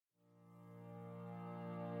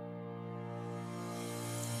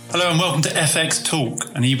Hello and welcome to FX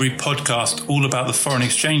Talk, an eBree podcast all about the foreign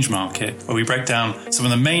exchange market, where we break down some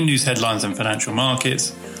of the main news headlines in financial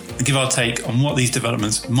markets and give our take on what these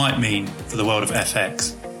developments might mean for the world of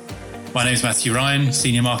FX. My name is Matthew Ryan,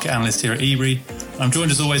 Senior Market Analyst here at eBree. I'm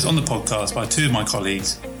joined as always on the podcast by two of my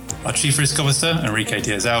colleagues, our Chief Risk Officer, Enrique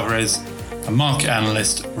Diaz-Alvarez, and Market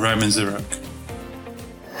Analyst, Roman Zaruk.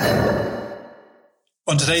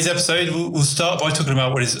 On today's episode, we'll start by talking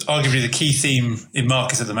about what is arguably the key theme in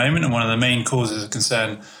markets at the moment and one of the main causes of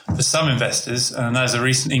concern for some investors, and that is a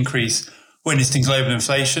recent increase witnessed in global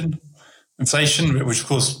inflation. Inflation, which of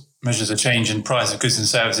course measures a change in price of goods and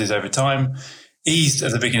services over time, eased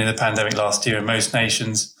at the beginning of the pandemic last year in most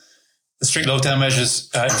nations. The strict lockdown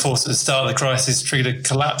measures enforced at the start of the crisis triggered a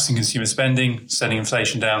collapse in consumer spending, sending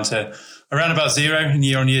inflation down to around about zero in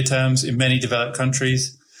year-on-year terms in many developed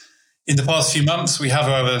countries. In the past few months, we have,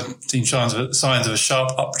 however, seen signs of a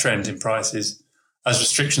sharp uptrend in prices as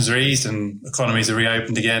restrictions are eased and economies are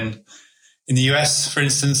reopened again. In the US, for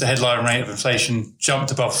instance, the headline rate of inflation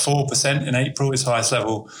jumped above 4% in April, its highest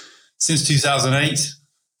level since 2008.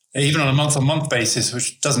 Even on a month-on-month basis,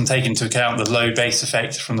 which doesn't take into account the low base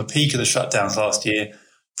effect from the peak of the shutdowns last year,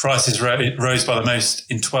 prices rose by the most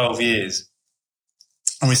in 12 years.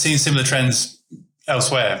 And we've seen similar trends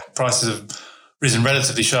elsewhere. Prices have risen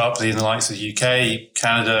relatively sharply in the likes of the UK,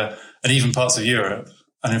 Canada, and even parts of Europe.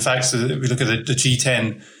 And in fact, if we look at the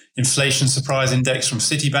G10 inflation surprise index from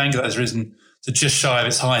Citibank, that has risen to just shy of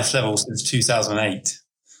its highest level since 2008,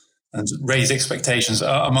 and raised expectations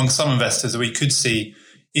among some investors that we could see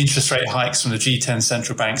interest rate hikes from the G10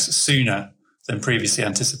 central banks sooner than previously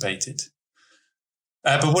anticipated.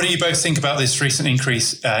 But what do you both think about this recent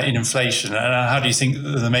increase in inflation, and how do you think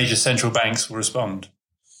the major central banks will respond?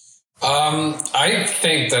 I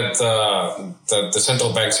think that the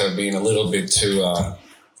central banks have been a little bit too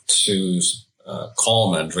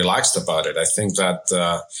calm and relaxed about it. I think that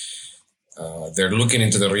they're looking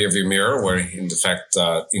into the rearview mirror, where in fact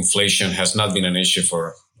inflation has not been an issue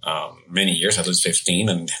for many years, at least 15,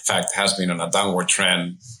 and in fact has been on a downward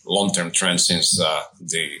trend, long-term trend since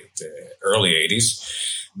the early 80s.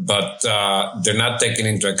 But they're not taking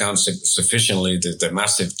into account sufficiently the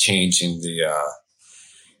massive change in the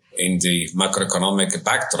macroeconomic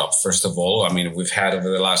backdrop. First of all, I mean, we've had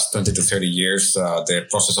over the last 20 to 30 years the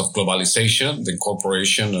process of globalization, the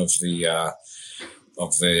incorporation of the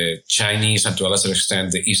Chinese and to a lesser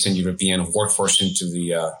extent the Eastern European workforce into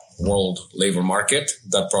the world labor market.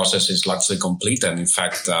 That process is largely complete, and in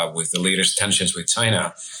fact, with the latest tensions with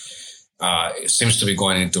China, it seems to be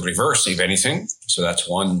going into reverse, if anything. So that's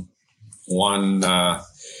one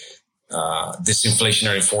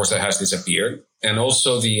disinflationary force that has disappeared. And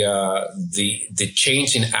also the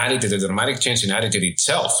change in attitude, the dramatic change in attitude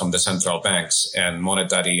itself from the central banks and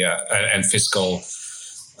monetary and fiscal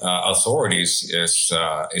authorities is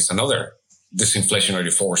another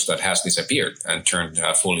disinflationary force that has disappeared and turned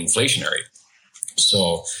fully inflationary.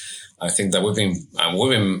 So I think that we've been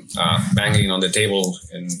banging on the table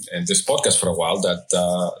in this podcast for a while that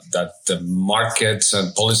the markets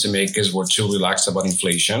and policymakers were too relaxed about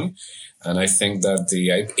inflation. And I think that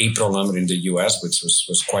the April number in the US, which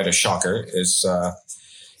was quite a shocker, is a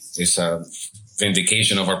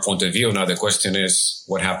vindication of our point of view. Now, the question is,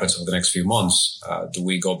 what happens over the next few months? Do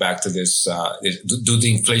we go back to this? Do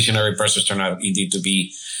the inflationary pressures turn out indeed to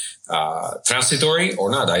be transitory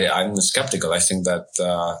or not? I'm skeptical. I think that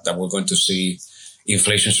we're going to see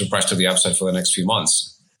inflation surprise to the upside for the next few months.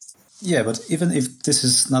 Yeah, but even if this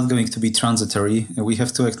is not going to be transitory, we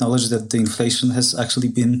have to acknowledge that the inflation has actually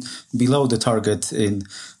been below the target in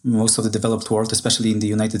most of the developed world, especially in the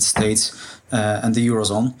United States and the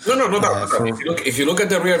Eurozone. No. If you look at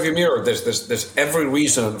the rearview mirror, there's every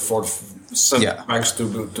reason for some banks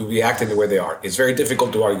to be acting the way they are. It's very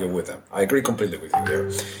difficult to argue with them. I agree completely with you there.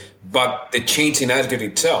 But the change in attitude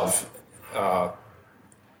itself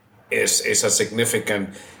is a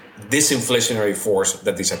significant disinflationary force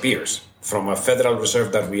that disappears from a Federal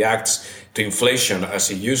Reserve that reacts to inflation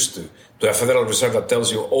as it used to a Federal Reserve that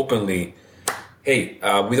tells you openly, hey,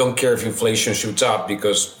 we don't care if inflation shoots up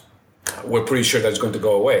because we're pretty sure that's going to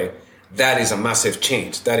go away. That is a massive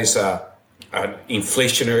change. That is that's a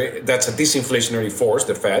disinflationary force,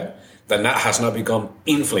 the Fed, that has not become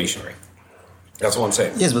inflationary. That's what I'm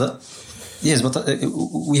saying. Yes, but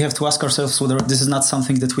we have to ask ourselves whether this is not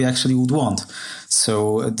something that we actually would want.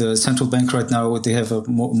 So the central bank right now, they have a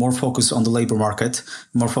more focus on the labor market,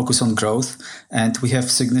 more focus on growth, and we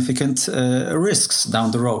have significant risks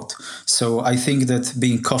down the road. So I think that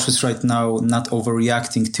being cautious right now, not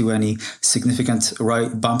overreacting to any significant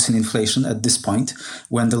bumps in inflation at this point,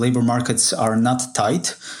 when the labor markets are not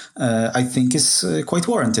tight, I think is quite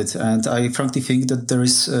warranted. And I frankly think that there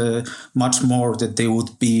is much more that they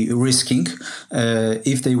would be risking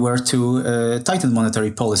if they were to tighten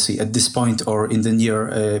monetary policy at this point or in the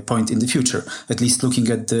near point in the future, at least looking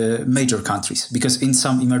at the major countries. Because in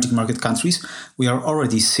some emerging market countries, we are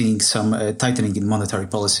already seeing some tightening in monetary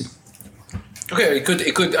policy. Okay, it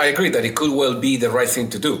could. I agree that it could well be the right thing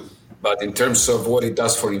to do. But in terms of what it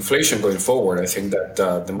does for inflation going forward, I think that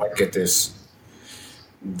the market is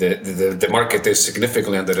the market is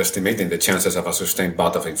significantly underestimating the chances of a sustained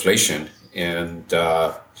bout of inflation. And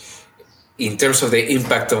in terms of the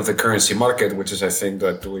impact of the currency market, which is I think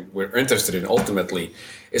that we're interested in ultimately,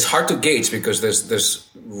 it's hard to gauge because there's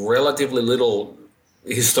relatively little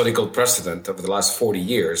historical precedent over the last 40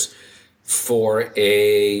 years for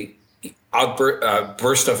a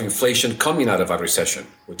burst of inflation coming out of a recession,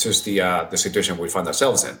 which is the situation we find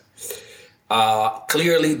ourselves in.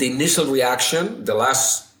 Clearly, the initial reaction, the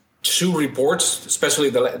last two reports, especially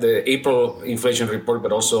the April inflation report,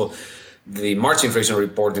 but also the March inflation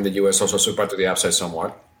report in the U.S. also surprised to the upside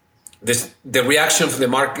somewhat. The reaction from the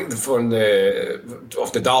market,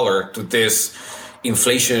 of the dollar to this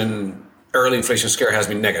early inflation scare has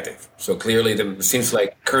been negative. So clearly, it seems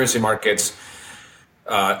like currency markets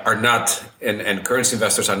are not, and currency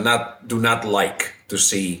investors do not like to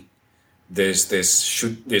see this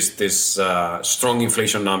strong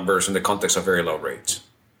inflation numbers in the context of very low rates.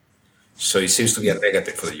 So it seems to be a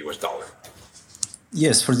negative for the US dollar.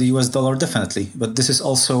 Yes, for the US dollar, definitely. But this is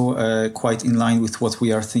also quite in line with what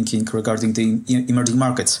we are thinking regarding the emerging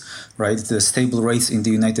markets, right? The stable rates in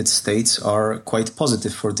the United States are quite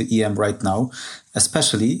positive for the EM right now,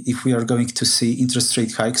 especially if we are going to see interest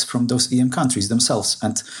rate hikes from those EM countries themselves.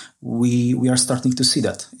 And we are starting to see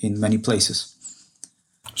that in many places.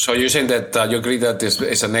 So you're saying that you agree that this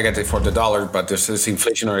is a negative for the dollar, but this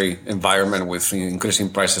inflationary environment with increasing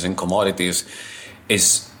prices in commodities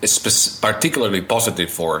is particularly positive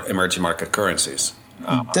for emerging market currencies.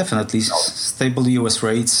 Definitely. Stable US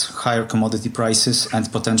rates, higher commodity prices, and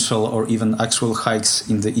potential or even actual hikes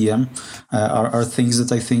in the EM are things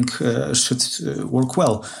that I think should work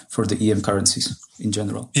well for the EM currencies in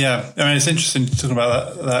general. Yeah, I mean, it's interesting talking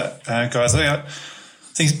about that guys. I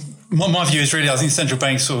think my view is really, I think central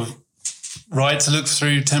banks sort of right to look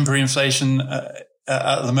through temporary inflation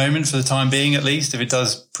at the moment, for the time being, at least, if it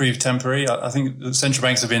does prove temporary. I think the central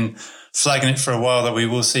banks have been flagging it for a while that we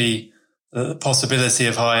will see the possibility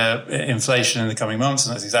of higher inflation in the coming months.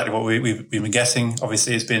 And that's exactly what we've been getting.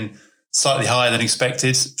 Obviously, it's been slightly higher than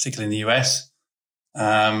expected, particularly in the US.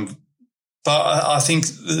 But I think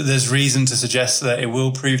there's reason to suggest that it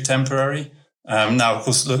will prove temporary. Now, of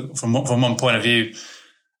course, look, from one point of view,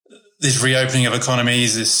 this reopening of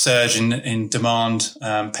economies, this surge in demand,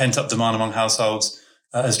 pent-up demand among households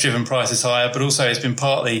has driven prices higher. But also it's been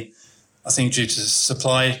partly, I think, due to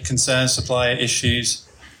supply concerns, supply issues.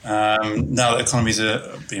 Now that economies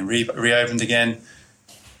are being reopened again,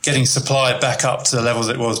 getting supply back up to the levels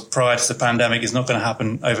it was prior to the pandemic is not going to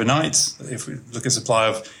happen overnight. If we look at supply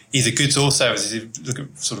of either goods or services, if you look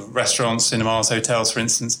at sort of restaurants, cinemas, hotels, for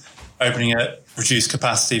instance, opening at reduced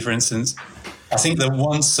capacity, for instance, I think that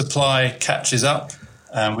once supply catches up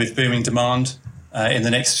with booming demand in the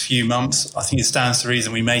next few months, I think it stands to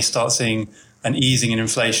reason we may start seeing an easing in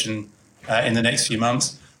inflation in the next few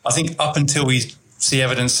months. I think up until we see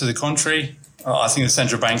evidence to the contrary, I think the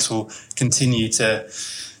central banks will continue to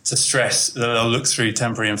stress that they'll look through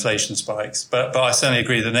temporary inflation spikes. But I certainly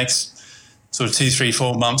agree the next sort of 2, 3,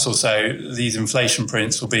 4 months or so, these inflation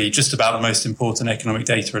prints will be just about the most important economic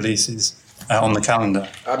data releases on the calendar.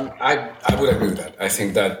 I would agree with that. I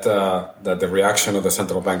think that the reaction of the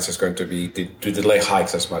central banks is going to be to delay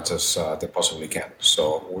hikes as much as they possibly can.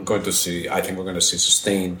 So we're going to see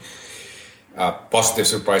sustained positive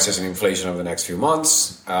surprises in inflation over the next few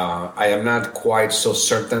months. I am not quite so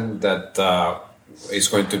certain that it's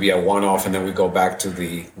going to be a one-off and then we go back to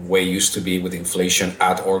the way it used to be with inflation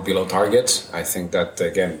at or below targets. I think that,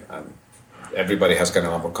 again, everybody has gotten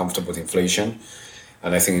a lot more comfortable with inflation.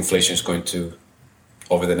 And I think inflation is going to,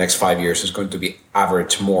 over the next 5 years, is going to be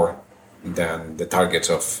average more than the targets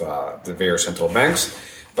of the various central banks.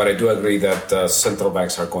 But I do agree that central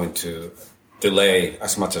banks are going to delay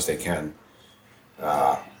as much as they can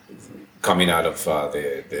coming out of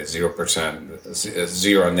the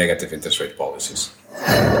 0% negative interest rate policies.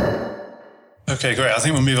 Okay, great. I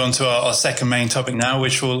think we'll move on to our second main topic now,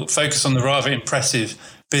 which will focus on the rather impressive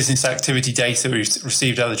business activity data we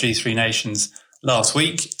received out of the G3 nations last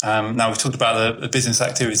week. Now, we've talked about the business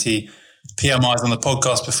activity PMIs on the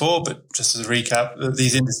podcast before, but just as a recap,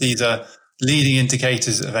 these indices are leading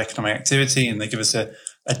indicators of economic activity, and they give us a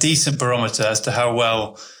decent barometer as to how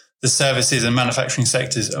well the services and manufacturing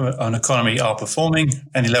sectors of an economy are performing.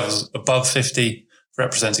 Any levels above 50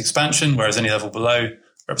 represents expansion, whereas any level below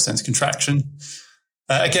represents contraction.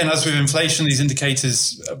 Again, as with inflation, these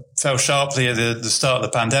indicators fell sharply at the start of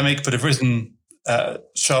the pandemic, but have risen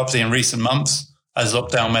sharply in recent months as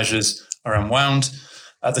lockdown measures are unwound.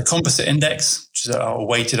 The composite index, which is our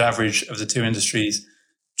weighted average of the two industries,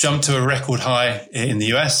 jumped to a record high in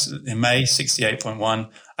the US in May, 68.1,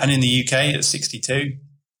 and in the UK at 62.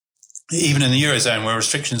 Even in the Eurozone, where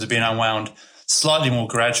restrictions are being unwound slightly more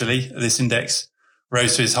gradually, this index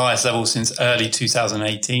rose to its highest level since early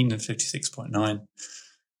 2018 at 56.9.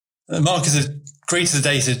 The markets have greeted the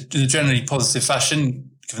data in a generally positive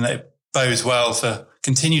fashion, given that it bodes well for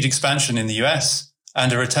continued expansion in the US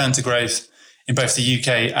and a return to growth in both the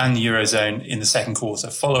UK and the Eurozone in the second quarter,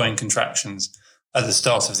 following contractions at the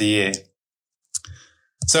start of the year.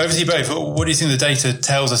 So over to you both. What do you think the data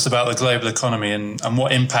tells us about the global economy, and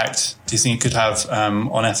what impact do you think it could have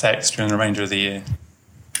on FX during the remainder of the year?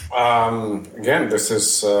 Again, this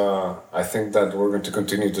is, I think that we're going to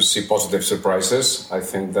continue to see positive surprises. I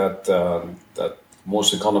think that that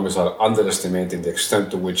most economies are underestimating the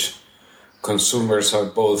extent to which consumers are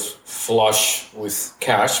both flush with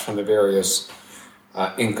cash from the various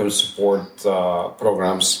income support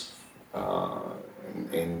programs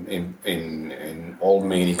in all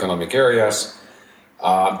main economic areas,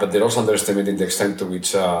 but they're also underestimating the extent to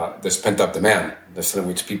which there's pent-up demand, the extent to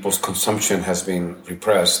which people's consumption has been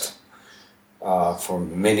repressed for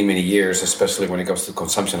many, many years, especially when it comes to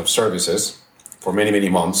consumption of services, for many, many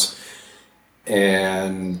months.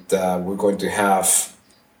 And we're going to have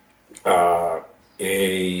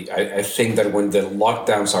I think that when the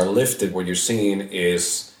lockdowns are lifted, what you're seeing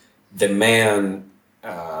is demand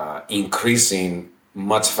increasing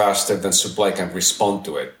much faster than supply can respond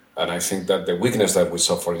to it. And I think that the weakness that we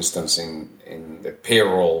saw, for instance, in the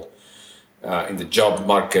payroll, in the job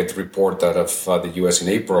market report out of the US in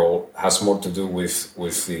April, has more to do with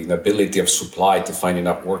the inability of supply to find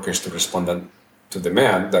enough workers to respond to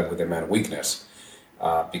demand than with demand weakness.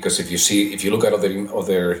 Because if you look at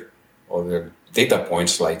other data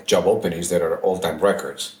points like job openings that are all-time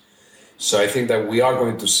records. So I think that we are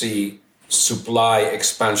going to see supply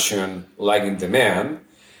expansion lagging demand,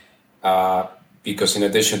 because in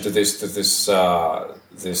addition to this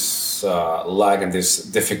lag and this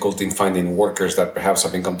difficulty in finding workers that perhaps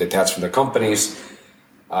have become detached from the companies,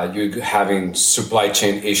 you're having supply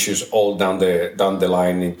chain issues all down the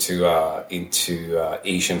line into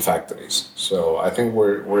Asian factories. So I think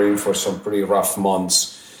we're in for some pretty rough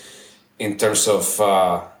months in terms of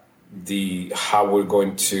how we're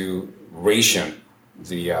going to ration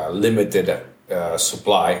the limited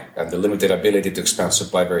supply and the limited ability to expand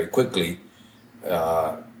supply very quickly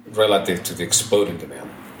relative to the exploding demand.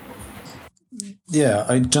 Yeah,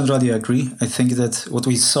 I generally agree. I think that what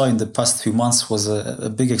we saw in the past few months was a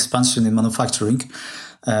big expansion in manufacturing.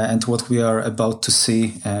 And what we are about to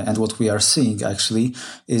see and what we are seeing actually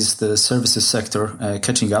is the services sector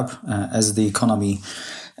catching up as the economy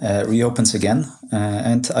reopens again.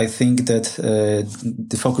 And I think that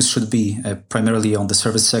the focus should be primarily on the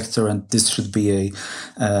service sector, and this should be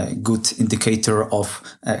a good indicator of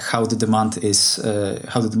how the demand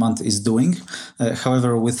is doing.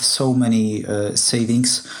 However, with so many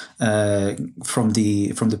savings from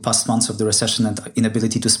the past months of the recession and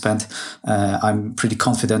inability to spend, I'm pretty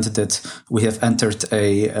confident that we have entered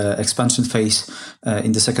a expansion phase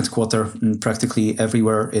in the second quarter practically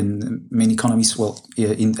everywhere in many economies. Well,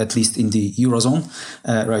 at least in the Eurozone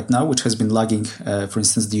right now, which has been lagging, for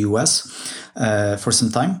instance, the US for some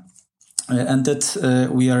time. And that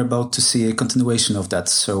we are about to see a continuation of that.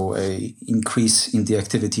 So a increase in the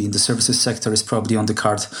activity in the services sector is probably on the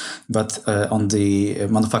card, but on the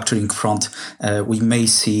manufacturing front, we may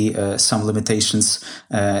see some limitations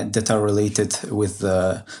that are related with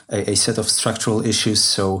a set of structural issues.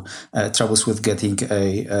 So troubles with getting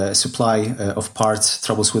a supply of parts,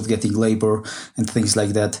 troubles with getting labor and things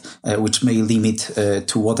like that, which may limit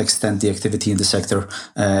to what extent the activity in the sector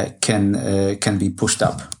can be pushed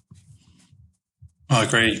up. I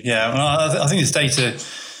agree. Yeah, well, I think this data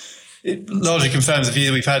largely confirms the view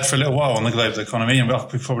that we've had for a little while on the global economy, and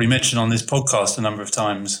we've probably mentioned on this podcast a number of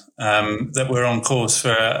times that we're on course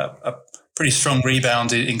for a pretty strong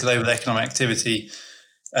rebound in global economic activity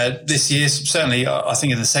This year, certainly, I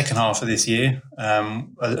think in the second half of this year,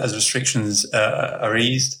 as restrictions are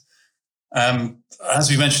eased. As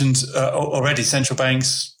we mentioned already, central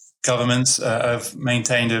banks, governments have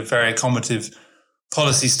maintained a very accommodative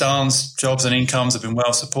policy stance. Jobs and incomes have been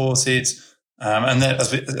well supported. And then,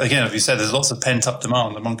 as we said, there's lots of pent-up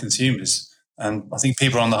demand among consumers. And I think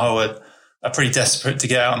people on the whole are pretty desperate to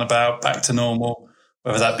get out and about, back to normal,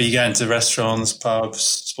 whether that be going to restaurants, pubs,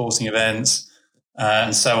 sporting events,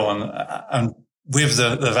 and so on. And with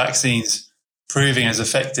the vaccines proving as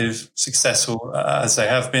effective, successful as they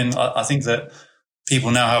have been, I think that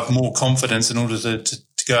people now have more confidence in order to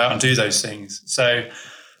go out and do those things. So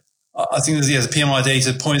I think the PMI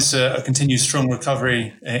data points to a continued strong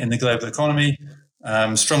recovery in the global economy,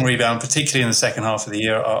 strong rebound, particularly in the second half of the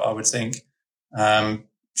year, I would think.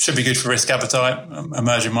 Should be good for risk appetite,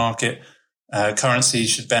 emerging market currencies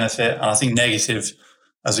should benefit. And I think negative,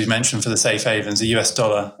 as we mentioned, for the safe havens, the US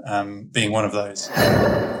dollar being one of those.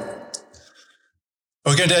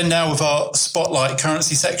 We're going to end now with our Spotlight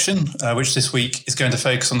currency section, which this week is going to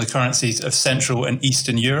focus on the currencies of Central and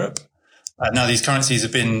Eastern Europe. Now, these currencies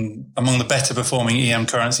have been among the better performing EM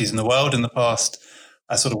currencies in the world in the past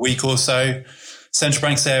sort of week or so. Central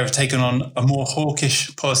banks there have taken on a more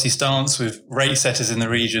hawkish policy stance, with rate setters in the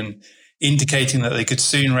region indicating that they could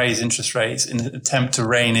soon raise interest rates in an attempt to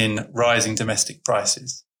rein in rising domestic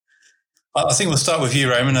prices. I think we'll start with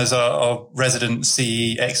you, Roman, as our resident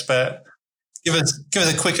CE expert. Give us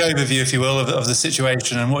a quick overview, if you will, of the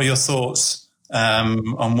situation, and what are your thoughts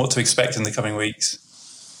on what to expect in the coming weeks?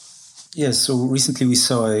 Yes, so recently we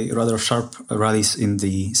saw a rather sharp rallies in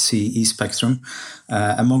the CE spectrum.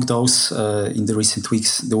 Among those, in the recent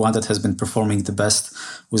weeks, the one that has been performing the best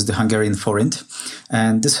was the Hungarian forint.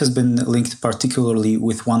 And this has been linked particularly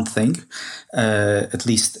with one thing, at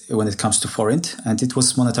least when it comes to forint, and it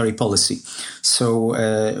was monetary policy.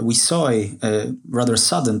 So we saw a rather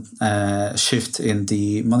sudden shift in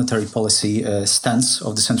the monetary policy stance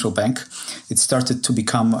of the central bank. It started to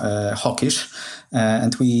become hawkish.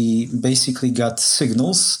 And we basically got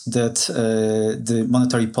signals that the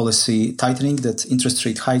monetary policy tightening, that interest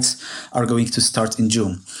rate hikes are going to start in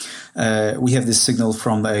June. We have this signal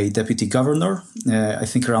from a deputy governor, I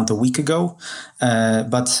think around a week ago.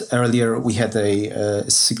 But earlier we had a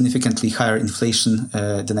significantly higher inflation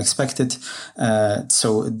than expected.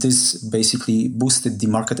 So this basically boosted the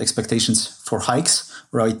market expectations for hikes.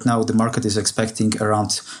 Right now, the market is expecting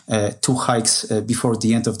around 2 hikes before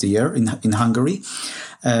the end of the year in Hungary.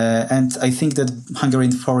 And I think that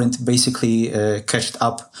Hungarian forint basically catched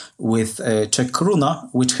up with Czech koruna,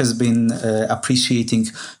 which has been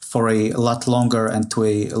appreciating for a lot longer and to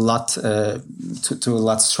a lot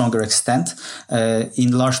stronger extent,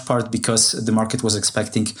 in large part because the market was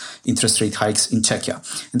expecting interest rate hikes in Czechia.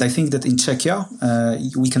 And I think that in Czechia,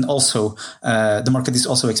 the market is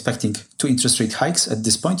also expecting 2 interest rate hikes at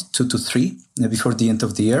this point, 2 to 3 before the end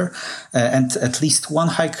of the year. And at least 1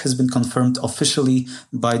 hike has been confirmed officially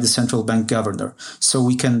by the central bank governor. So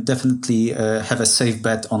we can definitely have a safe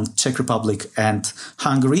bet on Czech Republic and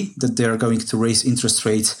Hungary that they are going to raise interest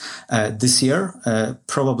rates this year,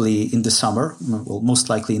 probably in the summer, well, most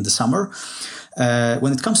likely in the summer.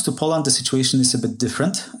 When it comes to Poland, the situation is a bit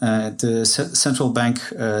different. The central bank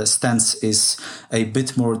stance is a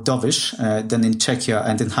bit more dovish than in Czechia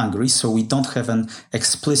and in Hungary. So we don't have an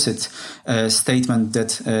explicit statement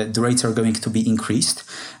that the rates are going to be increased.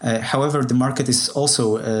 However, the market is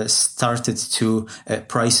also started to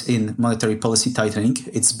price in monetary policy tightening.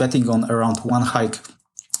 It's betting on around 1 hike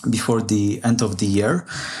before the end of the year.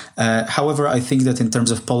 However, I think that in terms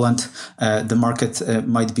of Poland, the market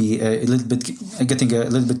might be getting a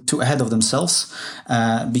little bit too ahead of themselves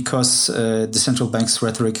because the central bank's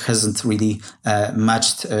rhetoric hasn't really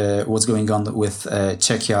matched what's going on with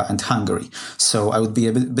Czechia and Hungary. So I would be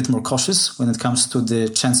a bit more cautious when it comes to the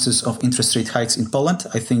chances of interest rate hikes in Poland.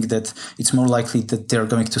 I think that it's more likely that they're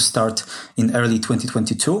going to start in early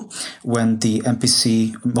 2022 when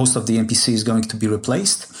most of the MPC is going to be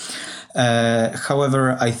replaced.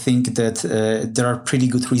 However, I think that there are pretty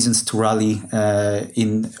good reasons to rally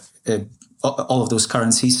in all of those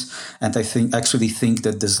currencies, and I actually think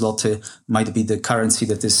that the zloty might be the currency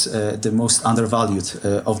that is the most undervalued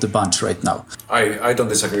of the bunch right now. I don't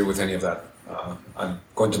disagree with any of that. I'm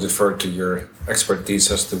going to defer to your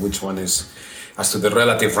expertise as to which one as to the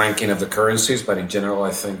relative ranking of the currencies, but in general,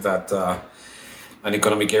 I think that an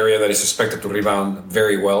economic area that is expected to rebound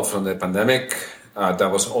very well from the pandemic,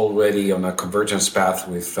 that was already on a convergence path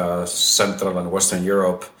with Central and Western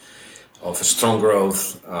Europe of strong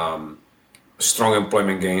growth, strong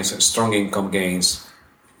employment gains, strong income gains,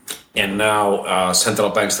 And now central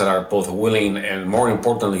banks that are both willing and, more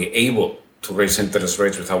importantly, able to raise interest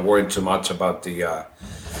rates without worrying too much about the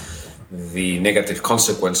negative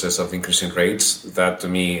consequences of increasing rates. That to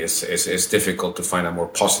me is difficult to find a more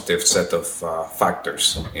positive set of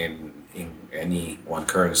factors in any one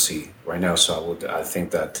currency right now. So I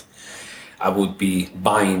think that I would be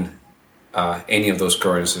buying any of those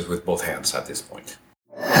currencies with both hands at this point.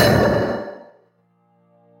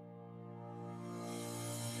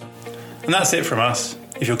 And that's it from us.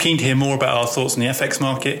 If you're keen to hear more about our thoughts on the FX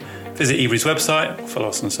market, visit Ebury's website, follow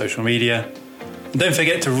us on social media. And don't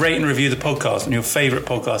forget to rate and review the podcast on your favourite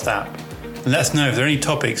podcast app. And let us know if there are any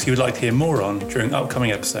topics you would like to hear more on during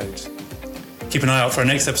upcoming episodes. Keep an eye out for our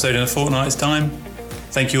next episode in a fortnight's time.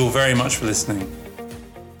 Thank you all very much for listening.